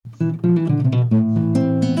Hi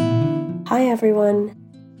everyone,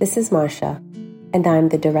 this is Marsha, and I'm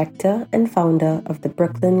the director and founder of the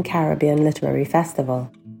Brooklyn Caribbean Literary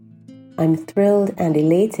Festival. I'm thrilled and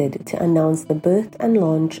elated to announce the birth and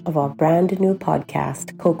launch of our brand new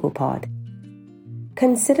podcast, Cocoa Pod.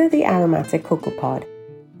 Consider the aromatic cocoa pod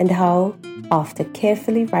and how, after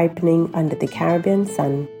carefully ripening under the Caribbean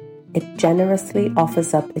sun, it generously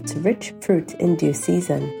offers up its rich fruit in due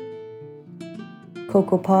season.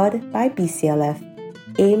 Cocoa Pod by BCLF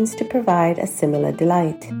aims to provide a similar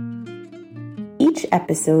delight. Each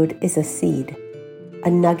episode is a seed, a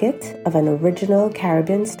nugget of an original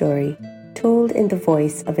Caribbean story told in the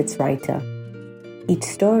voice of its writer. Each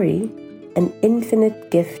story, an infinite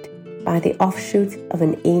gift by the offshoot of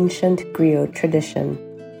an ancient griot tradition.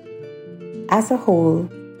 As a whole,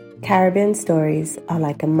 Caribbean stories are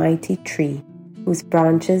like a mighty tree whose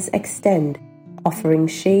branches extend, offering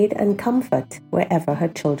shade and comfort wherever her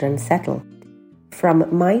children settle. From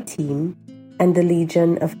my team and the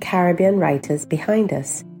legion of Caribbean writers behind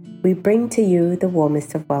us, we bring to you the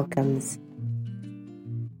warmest of welcomes.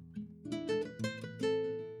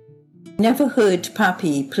 Never heard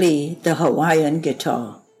Pappy play the Hawaiian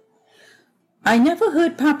guitar. I never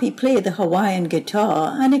heard Pappy play the Hawaiian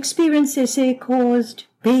guitar, an experience they say caused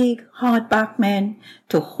big, hardback men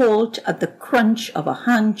to halt at the crunch of a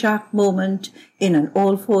hand-jack moment in an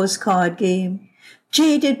all-fours card game,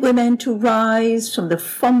 jaded women to rise from the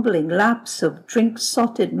fumbling laps of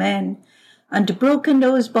drink-sotted men, and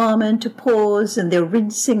broken-nosed barmen to pause in their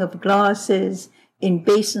rinsing of glasses in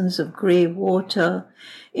basins of grey water,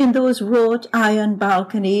 in those wrought iron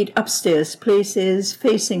balconied upstairs places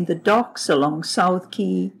facing the docks along South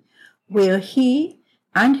Quay, where he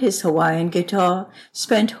and his Hawaiian guitar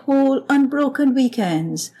spent whole unbroken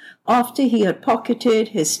weekends after he had pocketed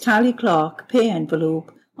his Tally Clark pay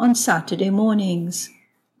envelope on Saturday mornings.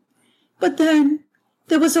 But then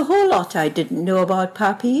there was a whole lot I didn't know about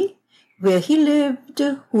Pappy, where he lived,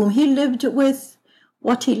 whom he lived with,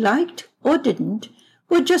 what he liked or didn't,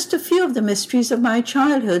 were just a few of the mysteries of my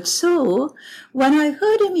childhood. So, when I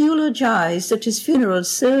heard him eulogized at his funeral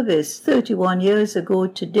service 31 years ago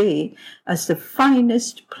today as the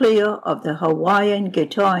finest player of the Hawaiian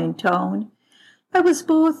guitar in town, I was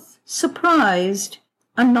both surprised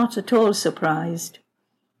and not at all surprised.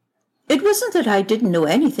 It wasn't that I didn't know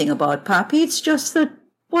anything about Pappy, it's just that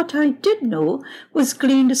what I did know was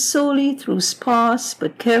gleaned solely through sparse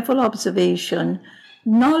but careful observation,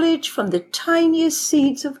 knowledge from the tiniest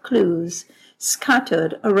seeds of clues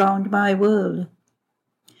scattered around my world.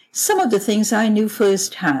 Some of the things I knew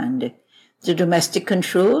firsthand: the domestic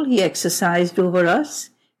control he exercised over us,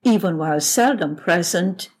 even while seldom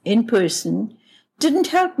present in person, didn't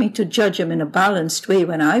help me to judge him in a balanced way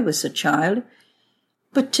when I was a child.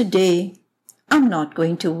 But today, I'm not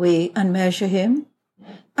going to weigh and measure him.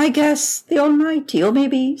 I guess the Almighty, or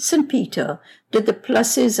maybe St. Peter, did the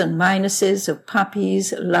pluses and minuses of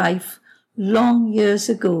Pappy's life long years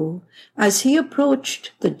ago as he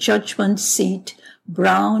approached the judgment seat,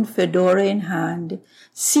 brown fedora in hand,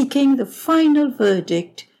 seeking the final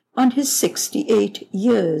verdict on his 68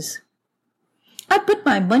 years. I'd put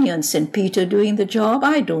my money on St. Peter doing the job.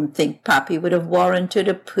 I don't think Pappy would have warranted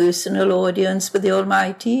a personal audience with the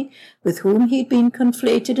Almighty, with whom he'd been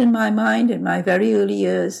conflated in my mind in my very early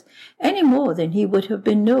years, any more than he would have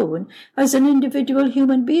been known as an individual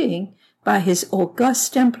human being by his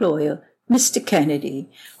august employer, Mr. Kennedy,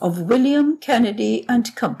 of William Kennedy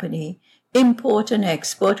and Company, import and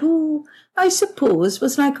export, who, I suppose,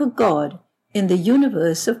 was like a god in the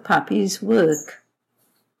universe of Pappy's work.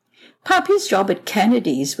 Pappy's job at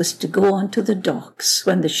Kennedy's was to go onto the docks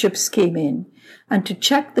when the ships came in and to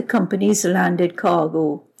check the company's landed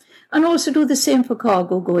cargo, and also do the same for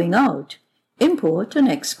cargo going out, import and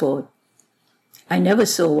export. I never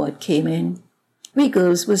saw what came in. We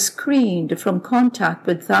girls were screened from contact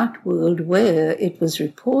with that world where, it was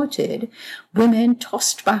reported, women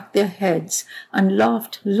tossed back their heads and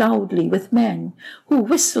laughed loudly with men who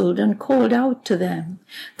whistled and called out to them,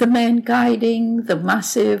 the men guiding the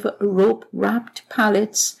massive rope-wrapped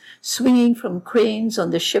pallets swinging from cranes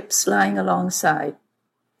on the ships lying alongside.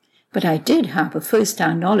 But I did have a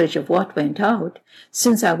first-hand knowledge of what went out,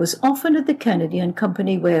 since I was often at the Kennedy and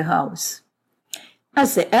Company warehouse.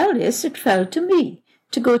 As the eldest, it fell to me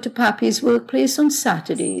to go to Pappy's workplace on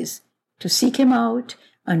Saturdays, to seek him out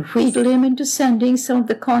and wheedle him into sending some of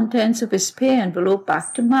the contents of his pay envelope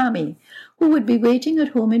back to Mammy, who would be waiting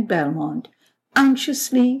at home in Belmont,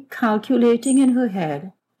 anxiously calculating in her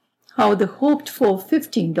head how the hoped-for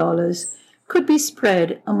 $15 could be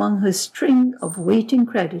spread among her string of waiting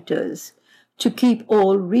creditors to keep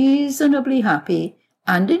all reasonably happy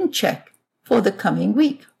and in check for the coming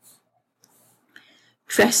week.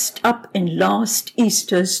 Dressed up in last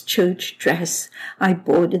Easter's church dress, I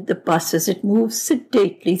boarded the bus as it moved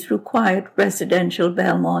sedately through quiet residential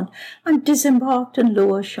Belmont and disembarked in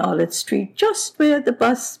Lower Charlotte Street, just where the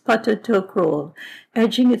bus puttered to a crawl,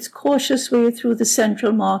 edging its cautious way through the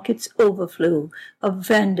Central Market's overflow of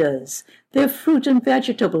vendors, their fruit and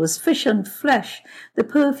vegetables, fish and flesh, the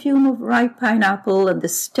perfume of ripe pineapple and the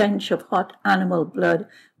stench of hot animal blood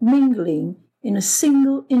mingling in a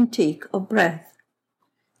single intake of breath.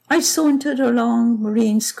 I sauntered along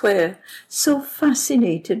Marine Square, so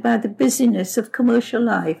fascinated by the busyness of commercial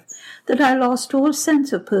life that I lost all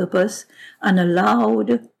sense of purpose and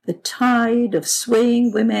allowed the tide of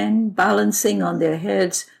swaying women balancing on their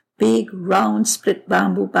heads big round split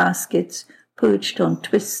bamboo baskets perched on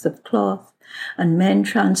twists of cloth, and men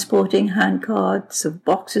transporting handcarts of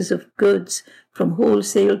boxes of goods from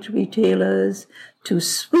wholesale retailers to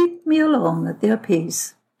sweep me along at their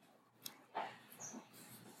pace.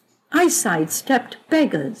 I sidestepped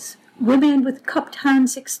beggars, women with cupped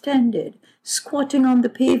hands extended, squatting on the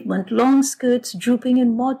pavement, long skirts drooping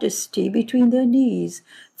in modesty between their knees,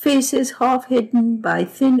 faces half hidden by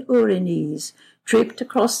thin ourines draped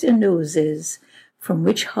across their noses, from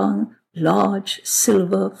which hung large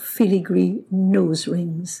silver filigree nose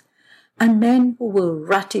rings, and men who were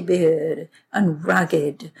ratty-bearded and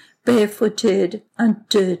ragged, barefooted and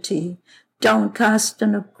dirty, downcast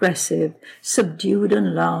and aggressive, subdued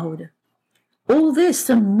and loud. All this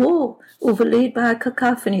and more overlaid by a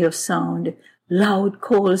cacophony of sound, loud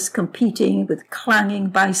calls competing with clanging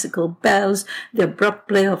bicycle bells, the abrupt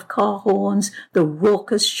blare of car horns, the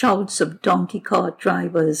raucous shouts of donkey cart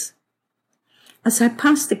drivers. As I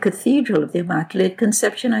passed the Cathedral of the Immaculate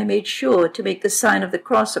Conception, I made sure to make the sign of the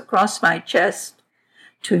cross across my chest,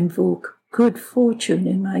 to invoke good fortune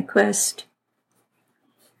in my quest.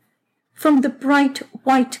 From the bright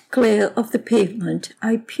white glare of the pavement,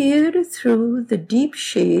 I peered through the deep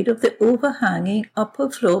shade of the overhanging upper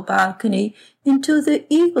floor balcony into the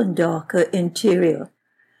even darker interior.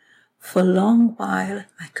 For a long while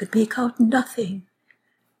I could make out nothing.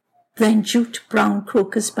 Then jute brown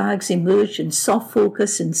crocus bags emerged in soft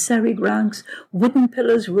focus in serried ranks, wooden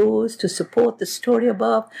pillars rose to support the story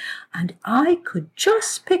above, and I could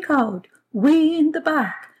just pick out, way in the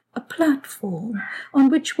back, a platform on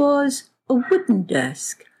which was a wooden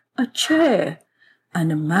desk, a chair,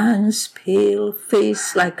 and a man's pale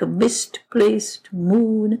face like a misplaced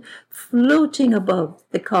moon floating above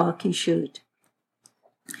the khaki shirt.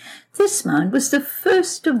 This man was the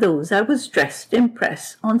first of those I was dressed to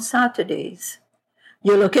impress on Saturdays.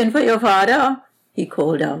 "You looking for your father?" he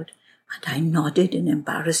called out, and I nodded in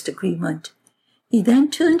embarrassed agreement. He then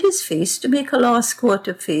turned his face to make a last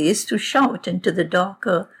quarter face to shout into the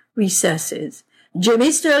darker recesses,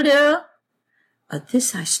 "Jimmy still there?" At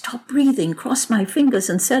this I stopped breathing, crossed my fingers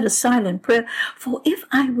and said a silent prayer, for if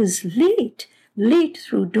I was late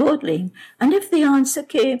through dawdling, and if the answer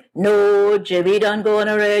came, "No, Jimmy done gone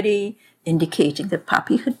already," indicating that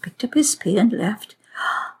Pappy had picked up his pay and left,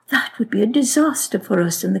 that would be a disaster for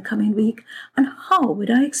us in the coming week, and how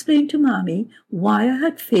would I explain to Mommy why I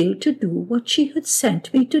had failed to do what she had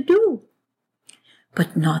sent me to do?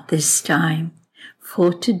 But not this time,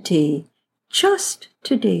 for today, just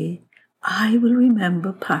today, I will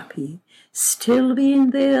remember Pappy still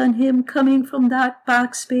being there and him coming from that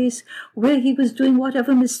back space where he was doing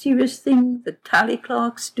whatever mysterious thing the tally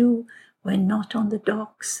clerks do when not on the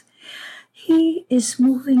docks. He is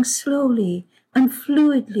moving slowly and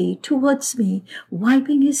fluidly towards me,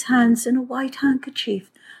 wiping his hands in a white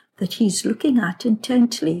handkerchief that he's looking at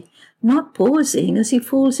intently, not pausing as he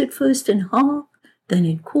folds it first in half, then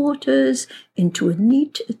in quarters, into a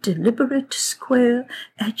neat, deliberate square,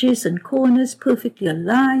 edges and corners perfectly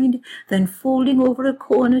aligned, then folding over a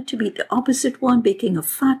corner to meet the opposite one, making a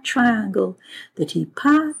fat triangle that he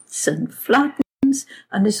pats and flattens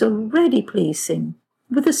and is already placing,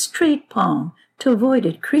 with a straight palm to avoid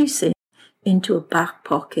it creasing, into a back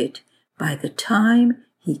pocket by the time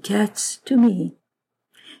he gets to me.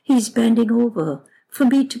 He's bending over for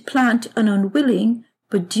me to plant an unwilling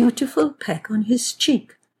but dutiful peck on his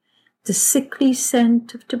cheek, the sickly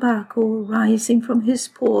scent of tobacco rising from his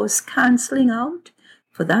pores, cancelling out,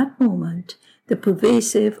 for that moment, the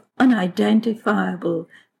pervasive, unidentifiable,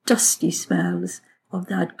 dusty smells of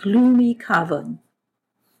that gloomy cavern.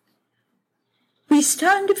 We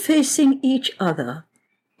stand facing each other,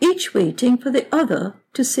 each waiting for the other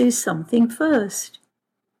to say something first.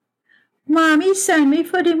 "Mommy sent me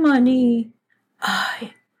for the money."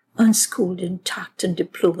 I, unschooled in tact and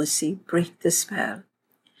diplomacy, break the spell.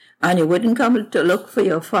 "And you wouldn't come to look for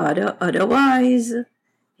your father otherwise?"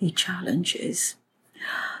 he challenges.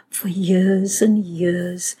 For years and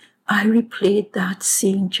years, I replayed that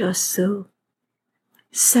scene just so.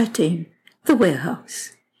 Setting, the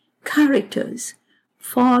warehouse. Characters,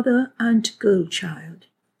 father and girl child.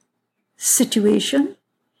 Situation,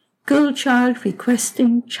 girl child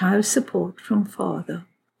requesting child support from father.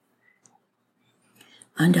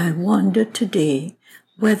 And I wondered today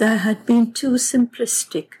whether I had been too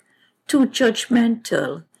simplistic, too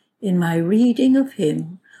judgmental in my reading of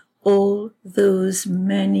him all those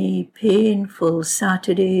many painful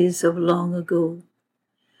Saturdays of long ago.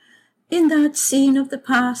 In that scene of the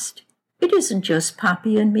past, it isn't just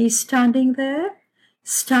Pappy and me standing there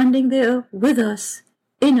with us,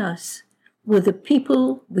 in us, were the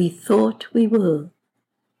people we thought we were,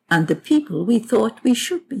 and the people we thought we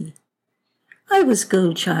should be. I was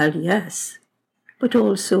girl child, yes, but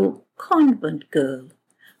also convent girl,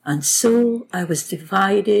 and so I was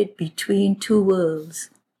divided between two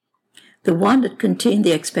worlds. The one that contained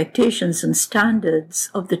the expectations and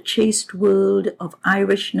standards of the chaste world of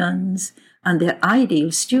Irish nuns and their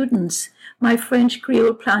ideal students, my French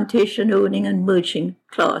Creole plantation-owning and merchant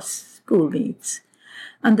class schoolmates,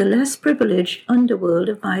 and the less privileged underworld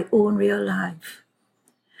of my own real life.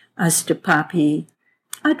 As to Pappy,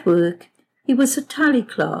 at work, he was a tally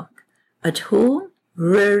clerk, at home,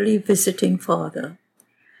 rarely visiting father,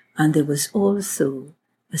 and there was also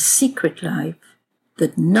a secret life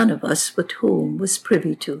that none of us at home was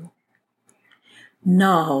privy to.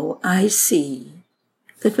 Now I see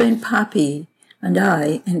that when Pappy and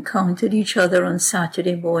I encountered each other on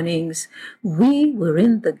Saturday mornings, we were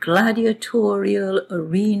in the gladiatorial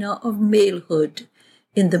arena of malehood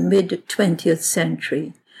in the mid-20th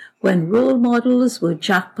century, when role models were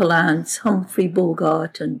Jack Palance, Humphrey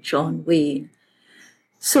Bogart, and John Wayne.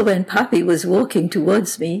 So when Pappy was walking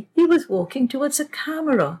towards me, he was walking towards a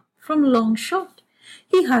camera from long shot.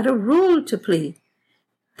 He had a role to play,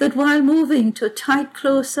 that while moving to a tight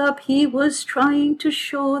close-up, he was trying to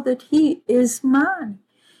show that he is man.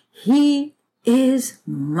 He is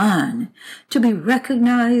man, to be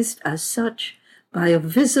recognized as such by a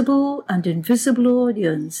visible and invisible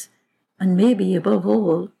audience, and maybe above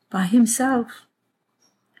all, by himself.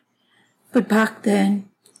 But back then,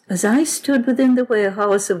 as I stood within the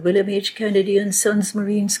warehouse of William H. Kennedy and Sons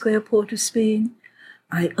Marine Square, Port of Spain,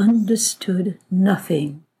 I understood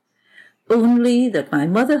nothing, only that my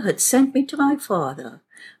mother had sent me to my father,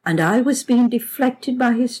 and I was being deflected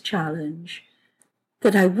by his challenge,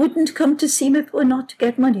 that I wouldn't come to see him if it were not to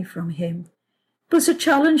get money from him. It was a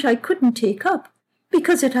challenge I couldn't take up,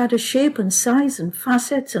 because it had a shape and size and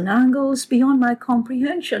facets and angles beyond my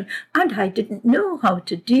comprehension, and I didn't know how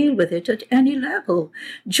to deal with it at any level,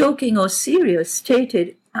 joking or serious,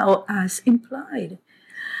 stated or as implied.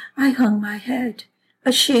 I hung my head,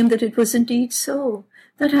 ashamed that it was indeed so,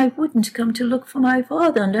 that I wouldn't come to look for my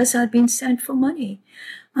father unless I'd been sent for money,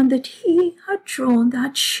 and that he had drawn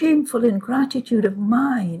that shameful ingratitude of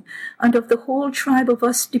mine and of the whole tribe of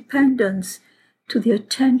us dependents to the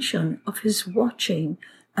attention of his watching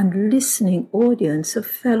and listening audience of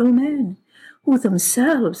fellow men, who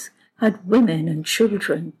themselves had women and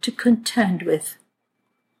children to contend with.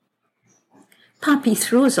 Pappy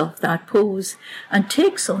throws off that pose and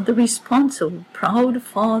takes on the responsible, proud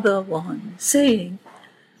father one, saying,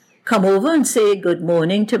 "Come over and say good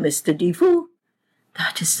morning to Mr. Defoe."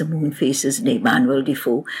 That is the Moonface's name, Manuel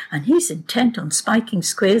Defoe, and he's intent on spiking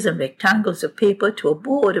squares and rectangles of paper to a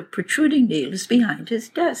board of protruding nails behind his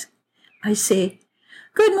desk. I say,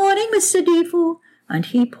 "Good morning, Mr. Defoe," and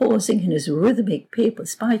he, pausing in his rhythmic paper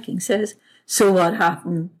spiking, says, "So what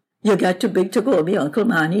happened? You get too big to call me Uncle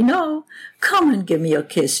Manny now. Come and give me a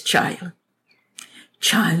kiss, child."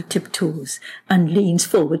 Child tiptoes and leans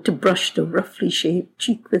forward to brush the roughly shaped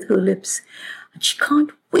cheek with her lips, and she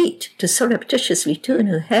can't wait to surreptitiously turn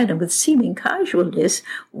her head and with seeming casualness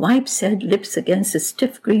wipe said lips against the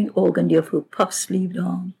stiff green organdy of her puff-sleeved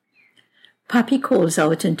arm. Pappy calls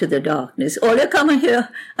out into the darkness, "All you come here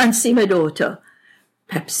and see my daughter."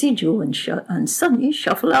 Pepsi, Joe, and Sonny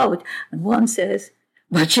shuffle out, and one says,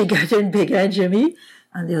 "But she getting bigger, Jimmy?"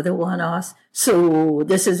 And the other one asks, "So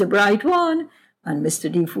this is a bright one?" And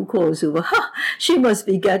Mr. Defoe calls over, "Ha! She must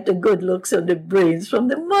be get the good looks and the brains from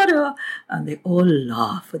the mother." And they all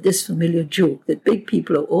laugh at this familiar joke that big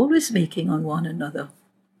people are always making on one another.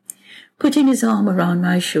 Putting his arm around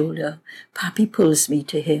my shoulder, Pappy pulls me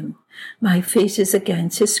to him. My face is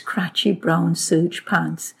against his scratchy brown serge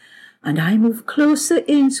pants, and I move closer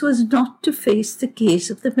in so as not to face the gaze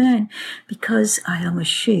of the men, because I am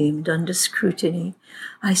ashamed under scrutiny.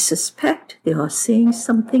 I suspect they are saying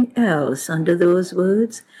something else under those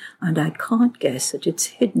words, and I can't guess at its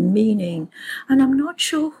hidden meaning, and I'm not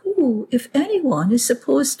sure who, if anyone, is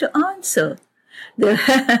supposed to answer.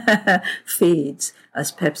 The fades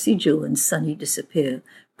as Pepsi Joe and Sonny disappear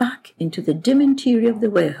back into the dim interior of the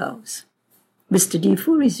warehouse. Mr.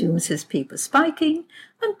 Defoe resumes his paper spiking,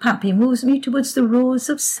 and Pappy moves me towards the rows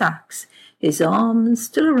of sacks, his arms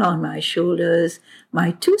still around my shoulders,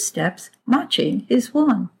 my 2 steps matching his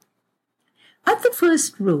 1. At the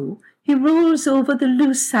first row, he rolls over the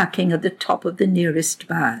loose sacking at the top of the nearest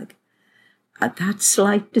bag. At that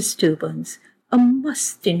slight disturbance, a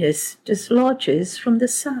mustiness dislodges from the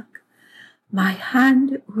sack. My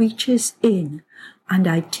hand reaches in, and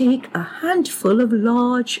I take a handful of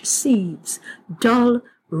large seeds, dull,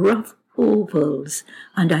 rough ovals,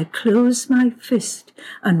 and I close my fist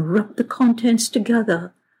and rub the contents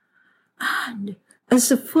together. And as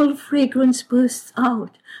the full fragrance bursts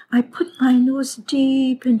out, I put my nose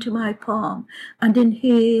deep into my palm and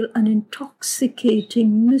inhale an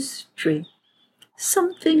intoxicating mystery,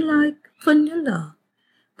 something like vanilla,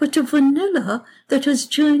 but a vanilla that has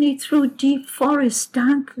journeyed through deep forest,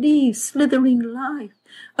 dank leaves, slithering life,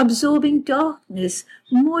 absorbing darkness,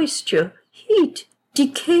 moisture, heat,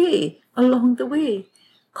 decay along the way,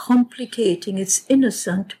 complicating its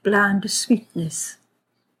innocent, bland sweetness.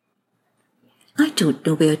 I don't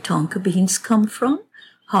know where tonka beans come from,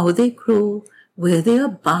 how they grow, where they are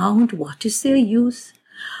bound, what is their use.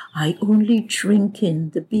 I only drink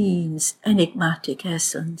in the beans' enigmatic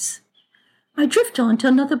essence. I drift on to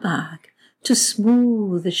another bag, to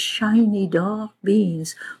smooth, shiny, dark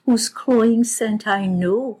beans whose cloying scent I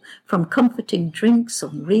know from comforting drinks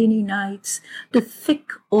on rainy nights, the thick,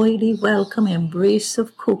 oily, welcome embrace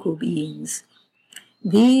of cocoa beans.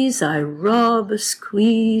 These I rub,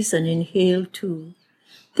 squeeze, and inhale too.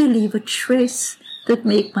 They leave a trace that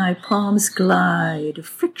make my palms glide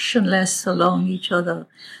frictionless along each other,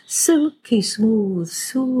 silky smooth,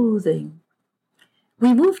 soothing.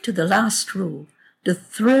 We move to the last row, the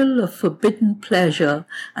thrill of forbidden pleasure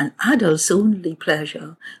and adults-only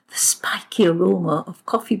pleasure, the spiky aroma of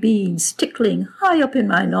coffee beans tickling high up in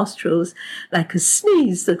my nostrils like a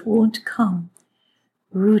sneeze that won't come.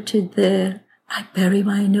 Rooted there, I bury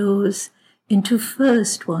my nose into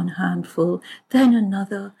first one handful, then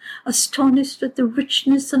another, astonished at the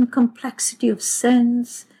richness and complexity of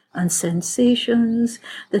sense and sensations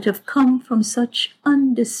that have come from such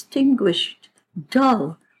undistinguished,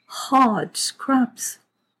 dull, hard scraps.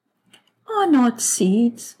 Are not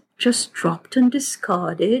seeds just dropped and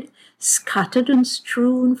discarded, scattered and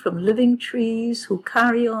strewn from living trees who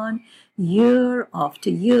carry on year after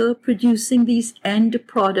year producing these end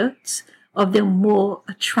products of their more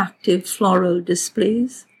attractive floral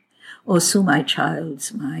displays? Or so my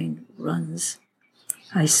child's mind runs.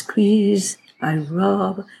 I squeeze, I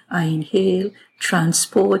rub, I inhale,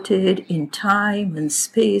 transported in time and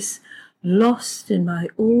space, lost in my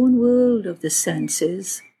own world of the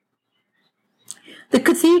senses. The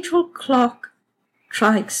cathedral clock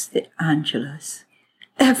strikes the Angelus.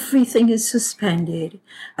 Everything is suspended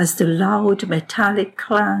as the loud metallic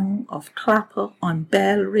clang of clapper on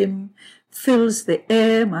bell rim fills the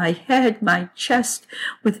air, my head, my chest,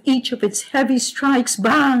 with each of its heavy strikes.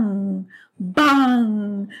 Bang,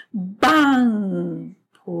 bang, bang.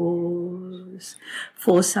 Pause.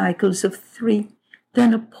 4 cycles of 3,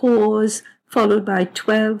 then a pause, followed by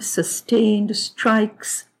 12 sustained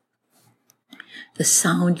strikes. The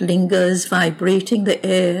sound lingers, vibrating the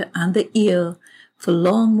air and the ear for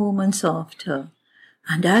long moments after,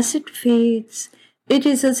 and as it fades, it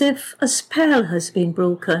is as if a spell has been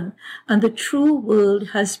broken and the true world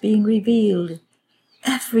has been revealed.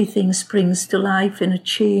 Everything springs to life in a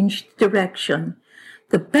changed direction.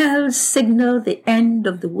 The bells signal the end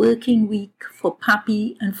of the working week for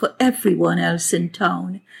Pappy and for everyone else in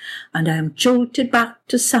town, and I am jolted back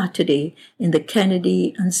to Saturday in the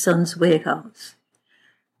Kennedy and Sons warehouse.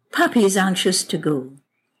 Pappy is anxious to go,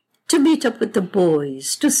 to meet up with the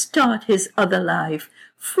boys, to start his other life,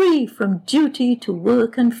 free from duty to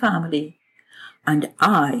work and family. And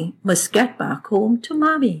I must get back home to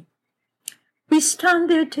Mommy. We stand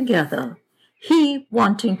there together, he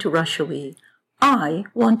wanting to rush away, I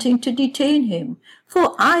wanting to detain him,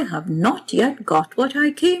 for I have not yet got what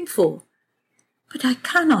I came for. But I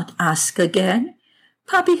cannot ask again.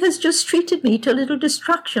 Pappy has just treated me to a little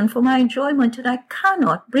distraction for my enjoyment, and I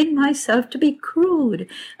cannot bring myself to be crude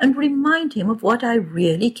and remind him of what I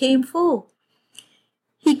really came for.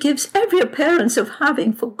 He gives every appearance of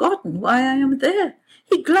having forgotten why I am there.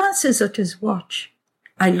 He glances at his watch.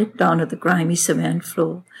 I look down at the grimy cement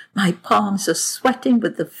floor. My palms are sweating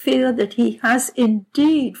with the fear that he has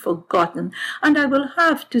indeed forgotten, and I will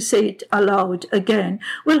have to say it aloud again,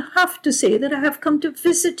 will have to say that I have come to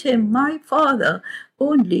visit him, my father,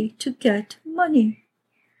 only to get money.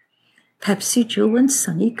 Pepsi, Joe, and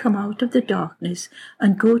Sonny come out of the darkness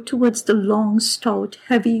and go towards the long, stout,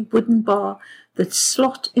 heavy wooden bar that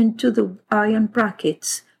slot into the iron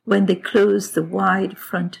brackets when they close the wide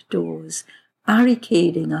front doors,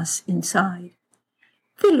 barricading us inside.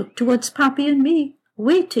 They look towards Pappy and me,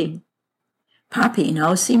 waiting. Pappy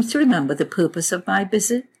now seems to remember the purpose of my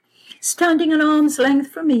visit. Standing an arm's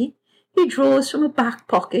length from me, he draws from a back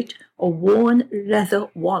pocket a worn leather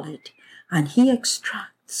wallet, and he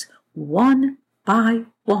extracts one by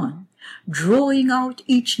one, drawing out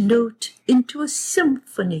each note into a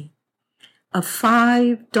symphony. A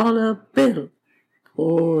 $5 bill.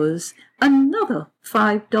 Pause. Another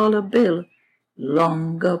 $5 bill.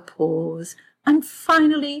 Longer pause. And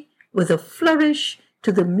finally, with a flourish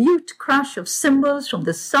to the mute crash of cymbals from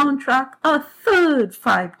the soundtrack, a third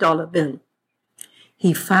 $5 bill.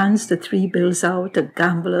 He fans the 3 bills out, a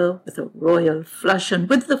gambler with a royal flush, and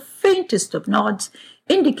with the faintest of nods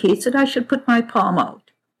indicates that I should put my palm out,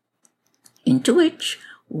 into which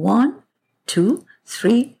 1, 2,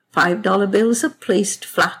 3 $5 bills are placed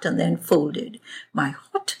flat and then folded, my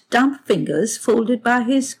hot, damp fingers folded by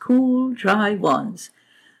his cool, dry ones,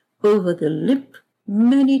 over the limp,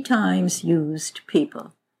 many times used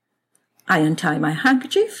paper. I untie my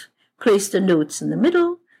handkerchief, place the notes in the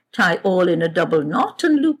middle, tie all in a double knot,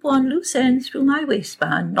 and loop one loose end through my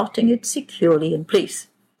waistband, knotting it securely in place.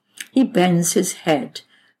 He bends his head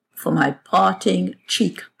for my parting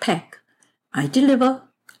cheek peck. I deliver,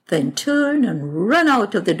 then turn and run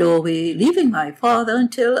out of the doorway, leaving my father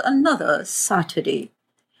until another Saturday.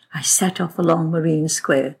 I set off along Marine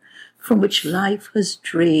Square, from which life has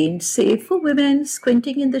drained, save for women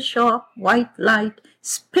squinting in the sharp white light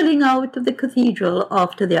spilling out of the cathedral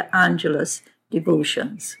after their Angelus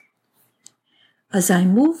devotions. As I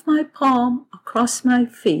move my palm across my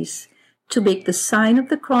face to make the sign of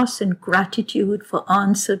the cross in gratitude for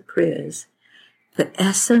answered prayers, the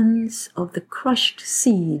essence of the crushed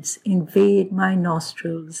seeds invade my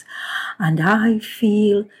nostrils, and I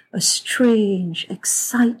feel a strange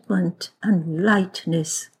excitement and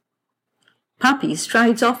lightness. Pappy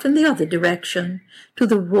strides off in the other direction, to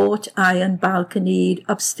the wrought iron balconied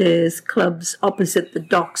upstairs clubs opposite the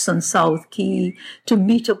docks on South Quay, to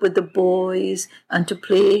meet up with the boys and to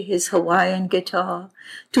play his Hawaiian guitar,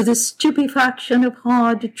 to the stupefaction of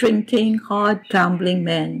hard-drinking, hard-gambling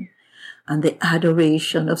men, and the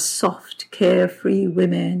adoration of soft, carefree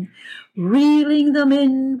women, reeling them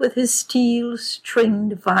in with his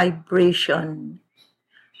steel-stringed vibration,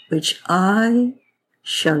 which I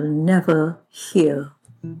shall never hear.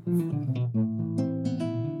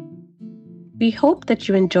 We hope that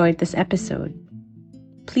you enjoyed this episode.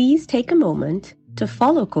 Please take a moment to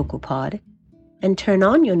follow CocoaPod and turn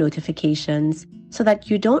on your notifications so that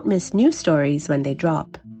you don't miss new stories when they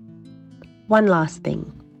drop. One last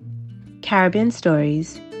thing. Caribbean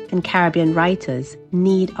stories and Caribbean writers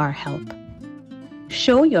need our help.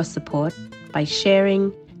 Show your support by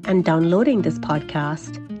sharing and downloading this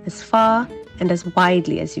podcast as far and as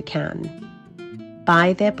widely as you can.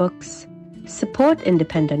 Buy their books, support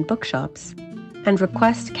independent bookshops, and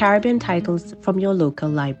request Caribbean titles from your local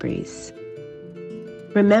libraries.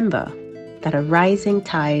 Remember that a rising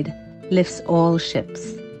tide lifts all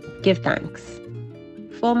ships. Give thanks.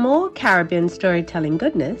 For more Caribbean storytelling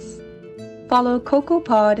goodness, follow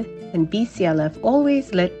CocoaPod and BCLF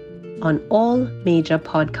Always Lit on all major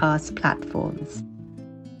podcast platforms.